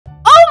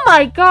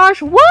my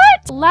gosh,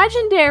 what?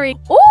 Legendary.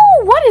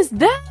 Oh, what is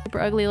that? Super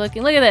ugly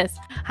looking. Look at this.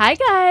 Hi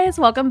guys,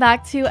 welcome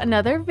back to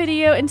another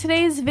video. In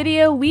today's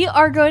video, we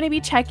are going to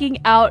be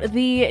checking out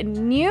the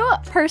new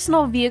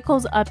personal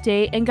vehicles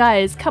update. And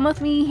guys, come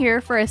with me here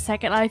for a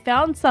second. I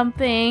found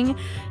something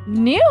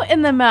new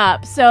in the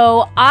map.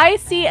 So I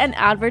see an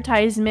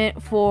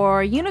advertisement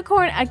for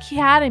Unicorn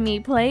Academy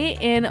play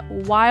in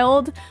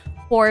Wild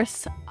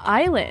Horse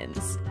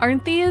Islands.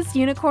 Aren't these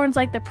unicorns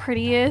like the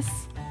prettiest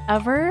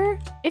ever?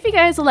 If you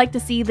guys would like to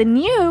see the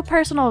new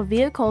personal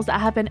vehicles that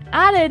have been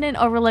added in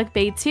Overlook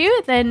Bay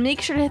 2, then make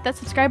sure to hit that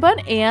subscribe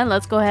button and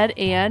let's go ahead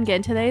and get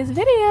into today's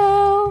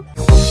video.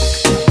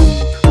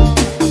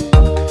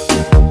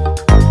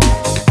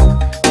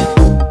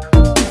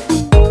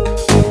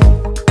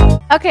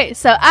 Okay,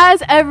 so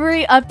as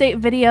every update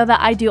video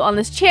that I do on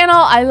this channel,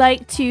 I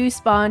like to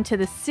spawn to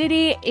the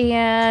city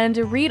and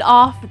read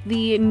off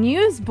the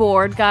news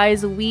board.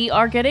 Guys, we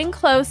are getting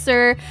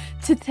closer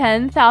to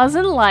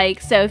 10,000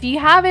 likes. So if you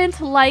haven't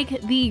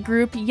liked the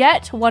group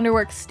yet,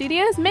 Wonderworks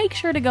Studios, make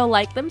sure to go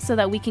like them so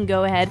that we can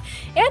go ahead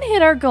and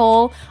hit our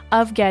goal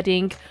of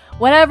getting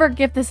whatever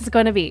gift this is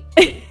going to be.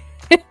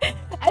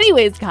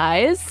 Anyways,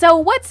 guys, so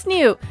what's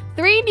new?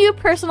 3 new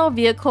personal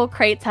vehicle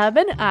crates have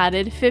been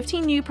added,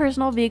 15 new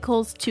personal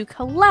vehicles to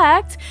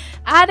collect,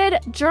 added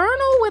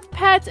journal with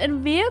pets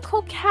and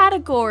vehicle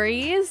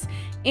categories,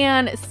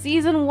 and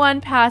Season 1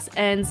 pass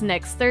ends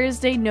next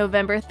Thursday,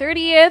 November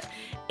 30th.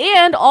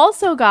 And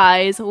also,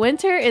 guys,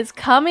 winter is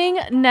coming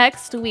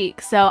next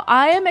week, so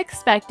I am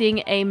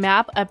expecting a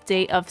map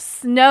update of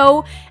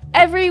snow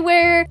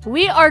everywhere.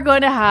 We are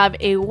going to have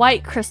a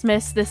white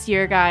Christmas this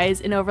year, guys,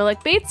 in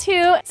Overlook Bay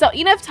 2. So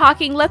enough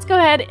talking, let's go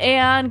ahead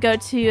and go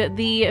to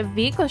the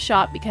vehicle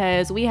shop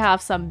because we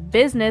have some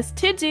business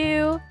to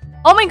do.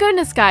 Oh my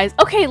goodness, guys.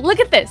 Okay,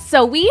 look at this.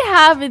 So we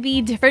have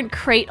the different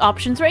crate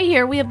options right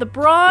here. We have the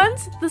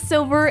bronze, the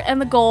silver, and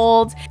the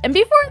gold. And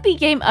before the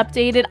game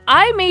updated,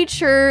 I made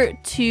sure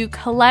to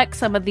collect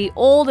some of the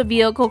old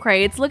vehicle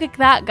crates. Look at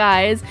that,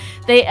 guys.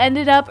 They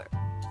ended up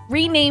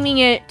renaming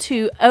it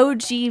to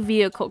OG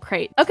vehicle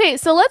crate. Okay,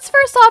 so let's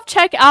first off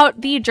check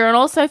out the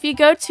journal. So if you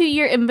go to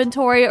your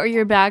inventory or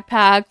your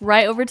backpack,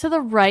 right over to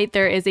the right,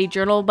 there is a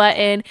journal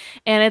button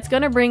and it's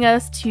going to bring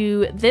us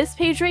to this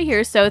page right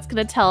here. So it's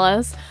going to tell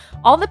us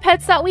all the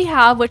pets that we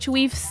have, which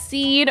we've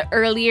seen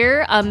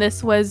earlier.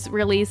 This was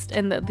released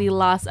in the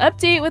last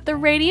update with the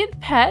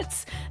Radiant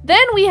Pets.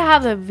 Then we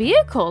have the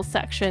vehicles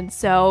section.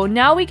 So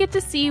now we get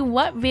to see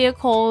what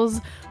vehicles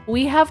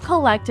we have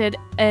collected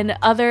and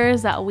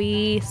others that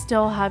we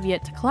still have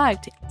yet to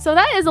collect. So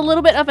that is a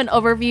little bit of an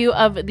overview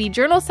of the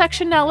journal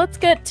section. Now let's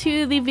get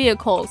to the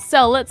vehicles.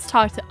 So let's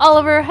talk to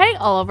Oliver. Hey,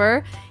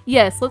 Oliver.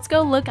 Yes, let's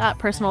go look at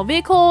personal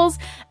vehicles.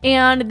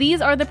 And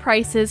these are the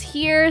prices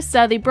here.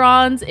 So the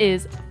bronze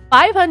is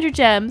 500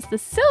 gems, the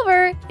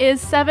silver is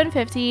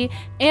 750,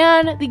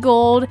 and the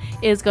gold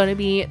is going to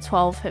be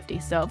 1250.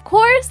 So of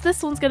course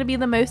this one's going to be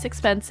the most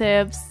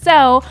expensive.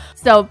 So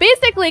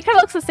basically it kind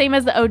of looks the same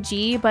as the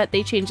OG, but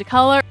they changed the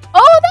color.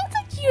 Oh,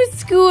 that's a cute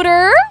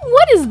scooter.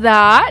 What is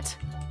that?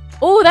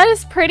 Oh, that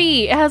is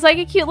pretty. It has like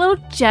a cute little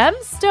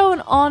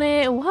gemstone on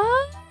it.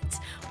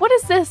 What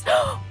is this?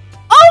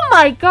 Oh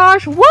my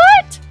gosh,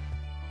 what?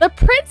 The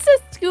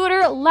Princess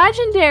Scooter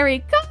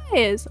Legendary.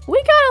 Guys,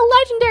 we got a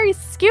legendary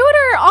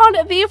scooter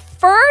on the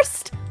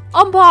first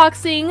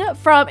unboxing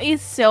from a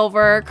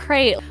silver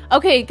crate.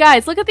 Okay,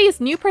 guys, look at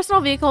these new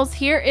personal vehicles.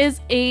 Here is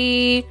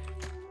a...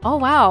 Oh,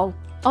 wow.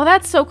 Oh,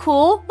 that's so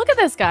cool. Look at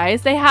this,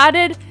 guys. They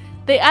added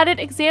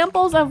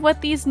examples of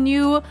what these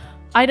new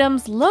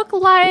items look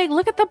like.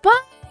 Look at the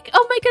bike.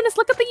 Oh my goodness,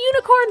 look at the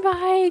unicorn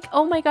bike.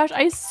 Oh my gosh,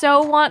 I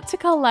so want to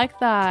collect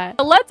that.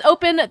 Let's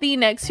open the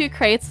next 2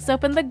 crates. Let's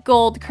open the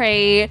gold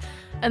crate.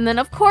 And then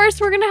of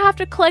course, we're gonna have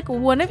to collect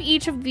one of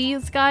each of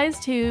these guys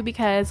too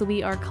because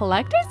we are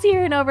collectors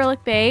here in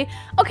Overlook Bay.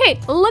 Okay,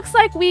 looks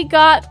like we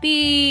got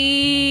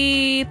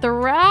the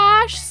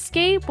Thrash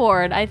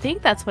skateboard. I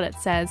think that's what it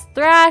says,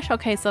 Thrash.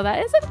 Okay, so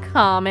that isn't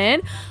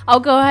common. I'll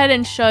go ahead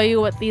and show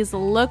you what these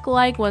look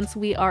like once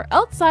we are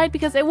outside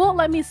because it won't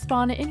let me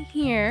spawn it in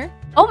here.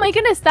 Oh my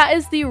goodness, that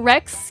is the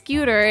Rex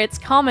scooter. It's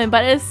common,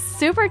 but it's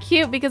super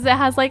cute because it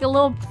has like a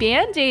little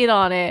band-aid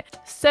on it.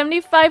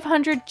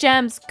 7,500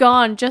 gems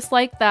gone just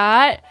like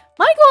that.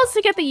 My goal is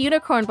to get the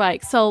unicorn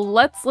bike, so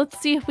let's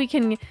see if we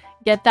can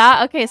get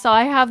that. Okay, so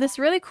I have this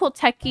really cool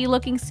techie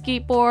looking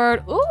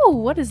skateboard. Ooh,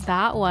 what is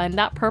that one?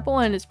 That purple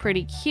one is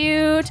pretty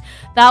cute.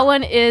 That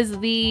one is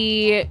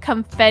the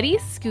confetti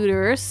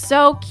scooter.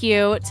 So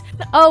cute.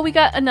 Oh, we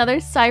got another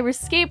cyber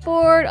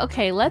skateboard.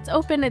 Okay, let's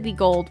open the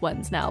gold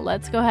ones now.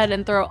 Let's go ahead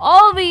and throw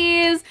all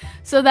these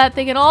so that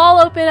they can all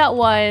open at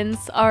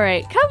once. All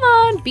right, come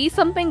on, be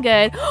something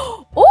good.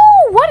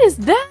 Oh, what is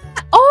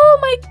that? Oh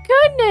my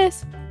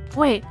goodness.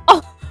 Wait,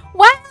 oh.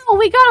 Wow,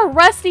 we got a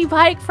rusty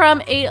bike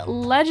from a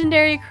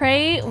legendary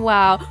crate.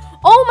 Wow.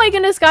 Oh my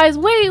goodness, guys.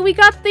 Wait, we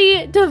got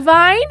the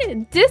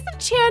Divine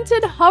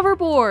Disenchanted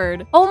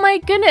Hoverboard. Oh my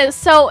goodness.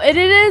 So it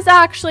is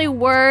actually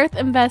worth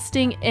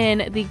investing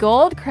in the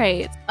gold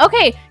crates.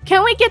 Okay,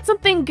 can we get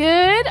something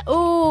good?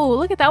 Oh,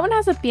 look at that one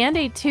has a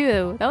band-aid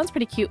too. That one's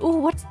pretty cute. Ooh,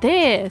 what's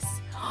this?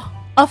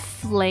 A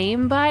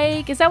flame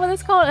bike? Is that what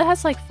it's called? It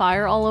has like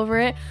fire all over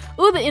it.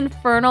 Ooh, the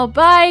infernal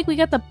bike. We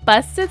got the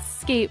busted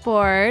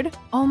skateboard.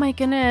 Oh my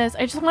goodness.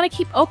 I just want to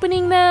keep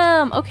opening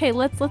them. Okay,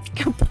 let's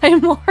go buy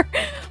more.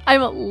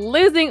 I'm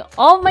losing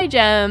all my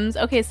gems.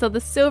 Okay, so the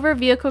silver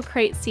vehicle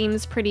crate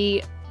seems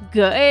pretty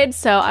good.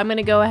 So I'm going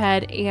to go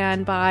ahead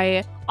and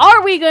buy.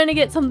 Are we going to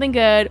get something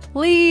good?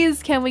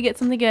 Please, can we get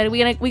something good?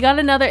 We got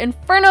another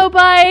inferno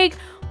bike.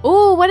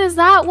 Oh, what is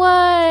that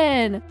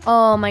one?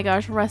 Oh my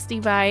gosh, rusty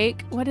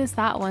bike. What is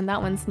that one?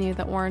 That one's new,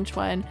 the orange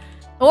one.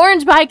 The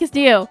orange bike is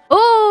new.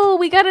 Oh,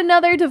 we got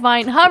another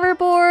divine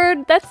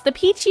hoverboard. That's the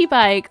peachy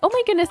bike. Oh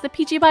my goodness, the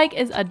peachy bike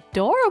is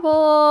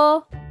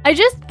adorable. I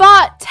just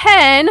bought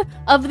 10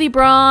 of the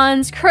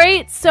bronze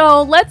crates,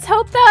 so let's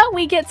hope that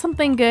we get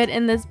something good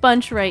in this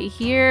bunch right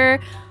here.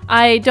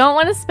 I don't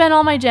want to spend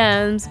all my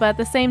gems, but at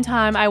the same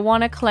time, I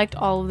want to collect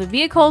all of the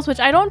vehicles,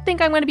 which I don't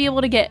think I'm going to be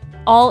able to get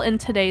all in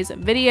today's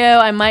video.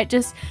 I might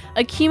just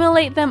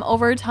accumulate them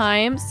over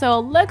time. So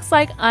it looks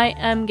like I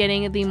am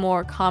getting the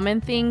more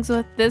common things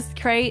with this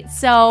crate.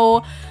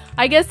 So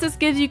I guess this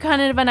gives you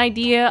kind of an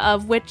idea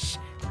of which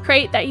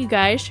crate that you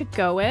guys should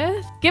go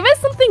with. Give us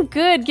something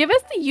good. Give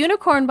us the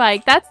unicorn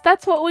bike.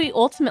 That's what we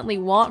ultimately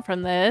want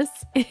from this.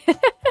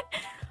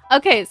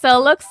 Okay, so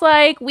it looks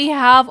like we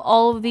have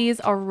all of these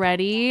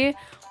already.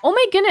 Oh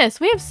my goodness,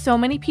 we have so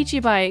many peachy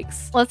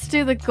bikes. Let's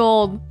do the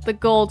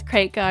gold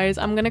crate, guys.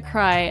 I'm gonna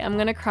cry. I'm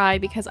gonna cry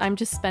because I'm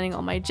just spending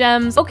all my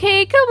gems.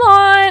 Okay, come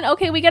on.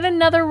 Okay, we got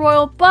another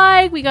royal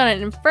bike. We got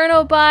an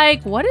inferno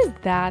bike. What is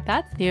that?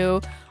 That's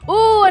new.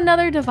 Ooh,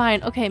 another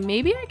divine. Okay,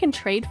 maybe I can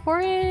trade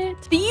for it.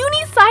 The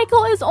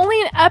unicycle is only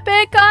an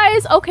epic,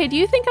 guys. Okay, do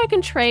you think I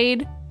can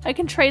trade? I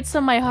can trade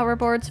some of my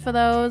hoverboards for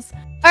those.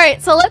 All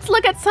right, so let's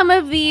look at some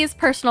of these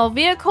personal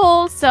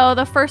vehicles. So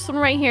the first one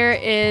right here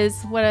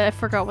is what I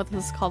forgot what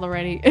this is called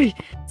already.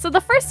 So the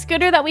first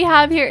scooter that we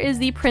have here is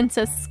the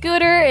Princess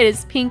Scooter. It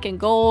is pink and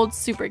gold,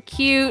 super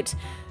cute.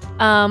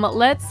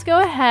 Let's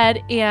go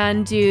ahead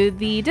and do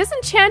the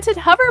Disenchanted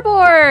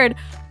Hoverboard.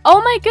 Oh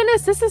my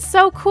goodness, this is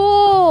so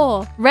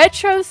cool.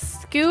 Retro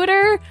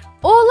scooter.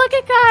 Oh, look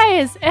at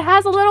guys. It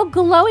has a little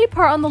glowy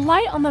part on the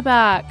light on the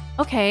back.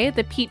 Okay,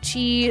 the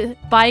peachy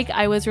bike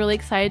I was really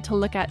excited to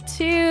look at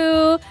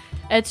too.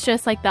 It's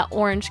just like that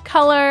orange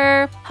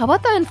color. How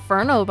about the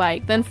Inferno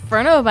bike? The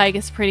Inferno bike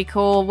is pretty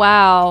cool.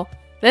 Wow,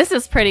 this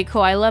is pretty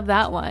cool. I love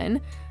that one.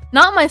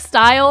 Not my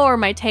style or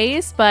my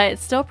taste, but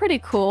it's still pretty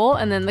cool.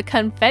 And then the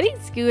Confetti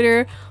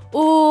scooter.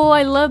 Oh,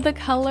 I love the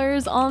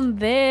colors on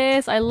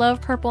this. I love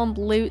purple and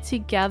blue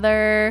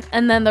together.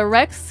 And then the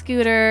Rex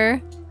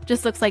scooter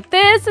just looks like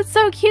this. It's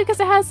so cute because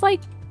it has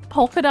like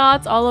polka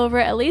dots all over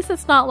it. At least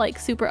it's not like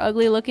super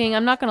ugly looking.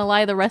 I'm not gonna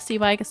lie, the rusty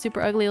bike is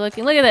super ugly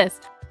looking. Look at this.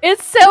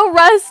 It's so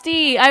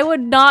rusty. I would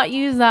not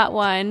use that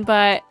one,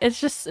 but it's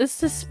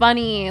just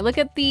funny. Look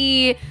at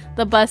the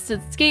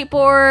busted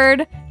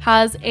skateboard.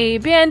 Has a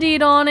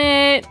band-aid on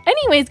it.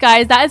 Anyways,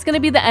 guys, that is going to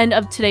be the end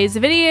of today's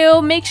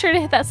video. Make sure to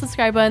hit that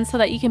subscribe button so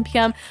that you can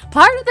become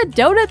part of the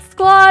Donut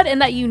Squad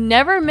and that you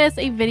never miss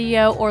a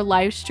video or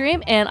live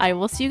stream. And I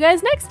will see you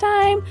guys next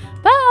time.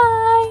 Bye!